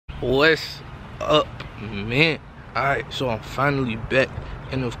What's up, man? Alright, so I'm finally back,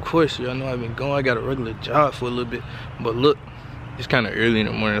 and of course y'all know I've been going. I got a regular job for a little bit, but look, it's kind of early in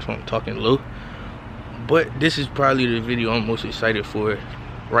the morning, that's why I'm talking low. But this is probably the video I'm most excited for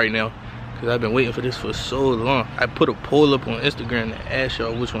right now, because I've been waiting for this for so long. I put a poll up on Instagram to ask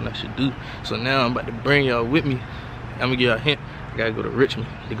y'all which one I should do, so now I'm about to bring y'all with me. I'm gonna give y'all a hint. I gotta go to Richmond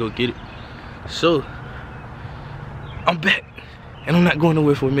to go get it. So I'm back, and I'm not going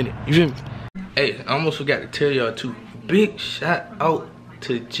nowhere for a minute, you feel me? Hey, I almost forgot to tell y'all too, big shout out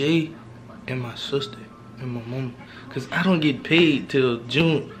to Jay and my sister and my mama, because I don't get paid till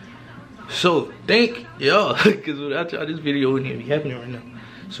June. So thank y'all, because without y'all this video wouldn't even be happening right now.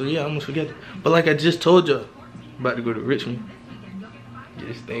 So yeah, I almost forgot it. But like I just told y'all, I'm about to go to Richmond. Get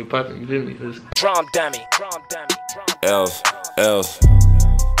this thing popping, you feel me? Drum dummy. Else.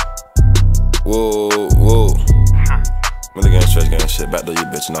 Whoa. Really getting stretch, getting shit back to you,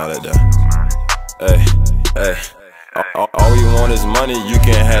 bitch, and all that there. Hey. All we want is money, you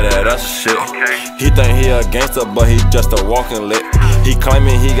can't have that, that's shit. He think he a gangster, but he just a walking lick. He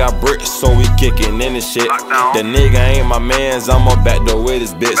claiming he got bricks, so we kicking in his shit. The nigga ain't my mans, I'ma back door with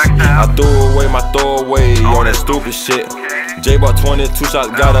this bitch. I threw away my throwaway on that stupid shit. J bought 22 shots,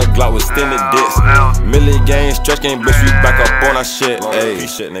 got a Glock with extended dicks. Millie gang, stretch game, bitch, we back up on our shit. Ayy,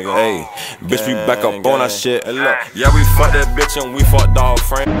 shit, nigga. Ayy, bitch, we back up on our shit. Hey, look, yeah, we fucked that bitch and we fucked dog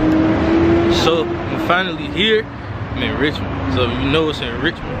frame. So I'm finally here. I'm in Richmond. So if you know it's in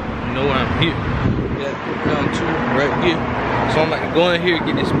Richmond, you know where I'm here. Yeah, down to right here. So I'm about to go in here,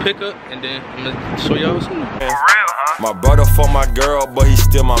 get this pickup, and then I'm gonna show y'all what's going on. My brother for my girl, but he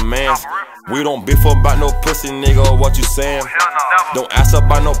still my man. We don't beef about no pussy, nigga, what you saying? Don't ask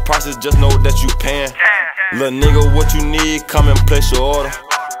about no prices, just know that you paying. Little nigga, what you need, come and place your order.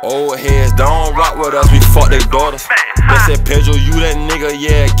 Old heads don't rock with us, we fuck they daughters. They said, Pedro, you that nigga,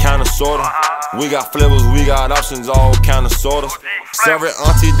 yeah, kinda sorta. We got flavors, we got options, all kinda sorta. Sorry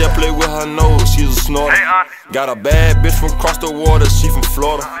auntie that play with her nose, she's a snorter. Got a bad bitch from across the water, she from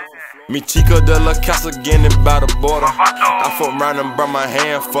Florida. Me chica de la casa getting by the border. I fuck around and burn my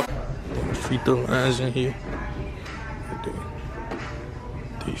hand, fuck. Free throw lines in here.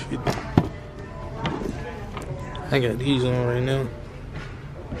 350. I got these on right now.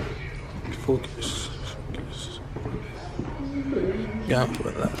 Focus. Got them for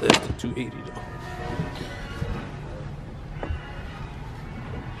a lot less than 280 though.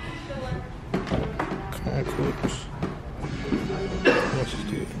 Concourse. How much is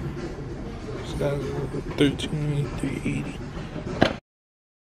this? It's got 13,380.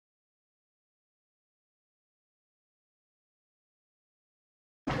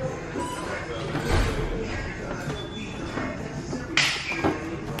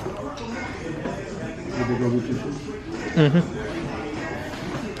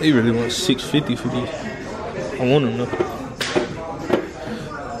 They really want $650 for these. I want them though.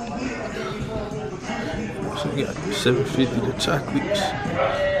 So we got $750 the chocolates.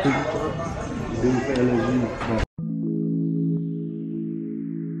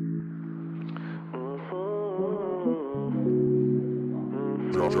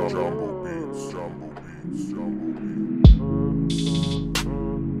 Jumbo beats.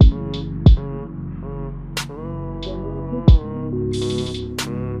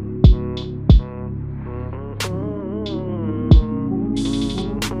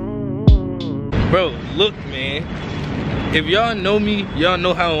 Bro, look, man. If y'all know me, y'all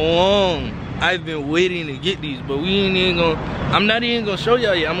know how long I've been waiting to get these, but we ain't even gonna. I'm not even gonna show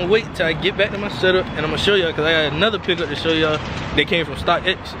y'all yet. I'm gonna wait till I get back to my setup, and I'm gonna show y'all, because I got another pickup to show y'all that came from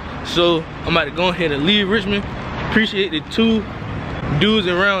StockX. So I'm about to go ahead and leave Richmond. Appreciate the two dudes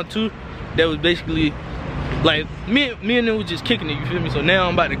in round two that was basically like me and them was just kicking it, you feel me? So now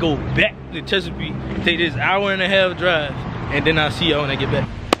I'm about to go back to Chesapeake, take this hour-and-a-half drive, and then I'll see y'all when I get back.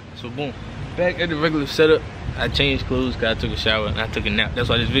 So boom, back at the regular setup. I changed clothes because I took a shower and I took a nap. That's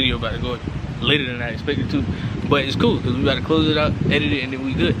why this video about to go later than I expected to. But it's cool because we about to close it out, edit it, and then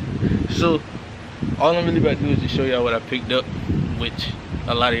we good. So all I'm really about to do is just show y'all what I picked up, which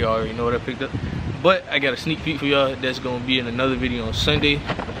a lot of y'all already know what I picked up. But I got a sneak peek for y'all that's gonna be in another video on Sunday,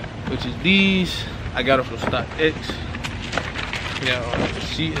 which is these. I got them from StockX. Got all the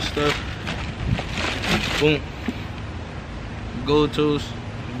receipt and stuff. Boom. Gold toes,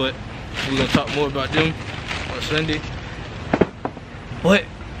 but we're gonna talk more about them on Sunday. But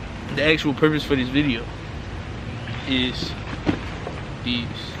the actual purpose for this video is these.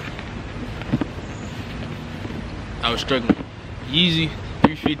 I was struggling. Yeezy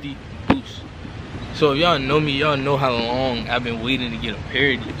 350 Boost. So if y'all know me, y'all know how long I've been waiting to get a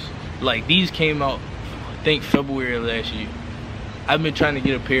pair of these. Like, these came out, I think, February of last year. I've been trying to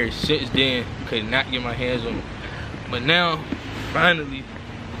get a pair since then, could not get my hands on them. But now, finally,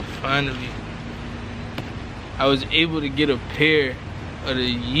 I was able to get a pair of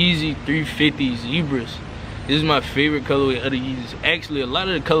the Yeezy 350 Zebras. This is my favorite colorway of the Yeezys. Actually, a lot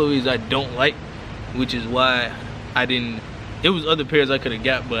of the colorways I don't like, which is why I didn't. It was other pairs I could have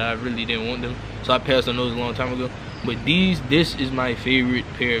got, but I really didn't want them, so I passed on those a long time ago. But this is my favorite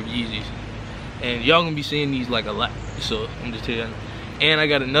pair of Yeezys, and y'all gonna be seeing these like a lot. So I'm just telling you. And I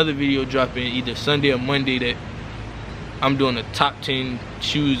got another video dropping either Sunday or Monday that I'm doing the top 10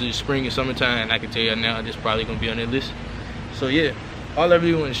 shoes in spring and summertime, and I can tell y'all now this probably gonna be on that list. So yeah, all I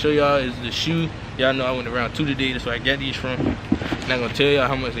really want to show y'all is the shoe. Y'all know I went around 2 today, that's where I got these from. I'm not gonna tell y'all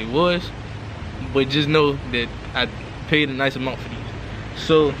how much they was, but just know that I paid a nice amount for these.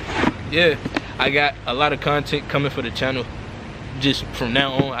 So yeah, I got a lot of content coming for the channel just from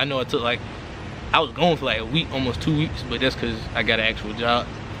now on. I know I took I was going for like a week, almost 2 weeks, but that's because I got an actual job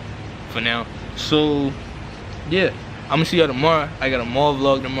for now. So yeah, I'm gonna see y'all tomorrow. I got a mall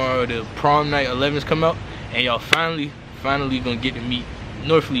vlog tomorrow. The prom night 11s come out, and y'all finally gonna get to meet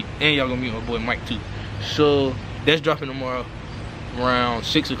Northfleet, and y'all gonna meet my boy Mike too. So that's dropping tomorrow around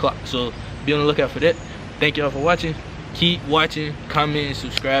 6 o'clock. So be on the lookout for that. Thank y'all for watching. Keep watching, commenting,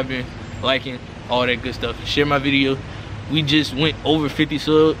 subscribing, liking, all that good stuff. Share my video. We just went over 50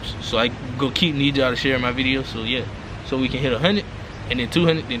 subs, so I need y'all to share my video. So yeah, so we can hit 100, and then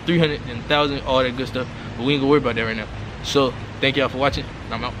 200, then 300, then 1,000, all that good stuff. But we ain't gonna worry about that right now. So thank y'all for watching,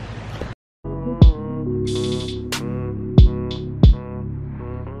 and I'm out.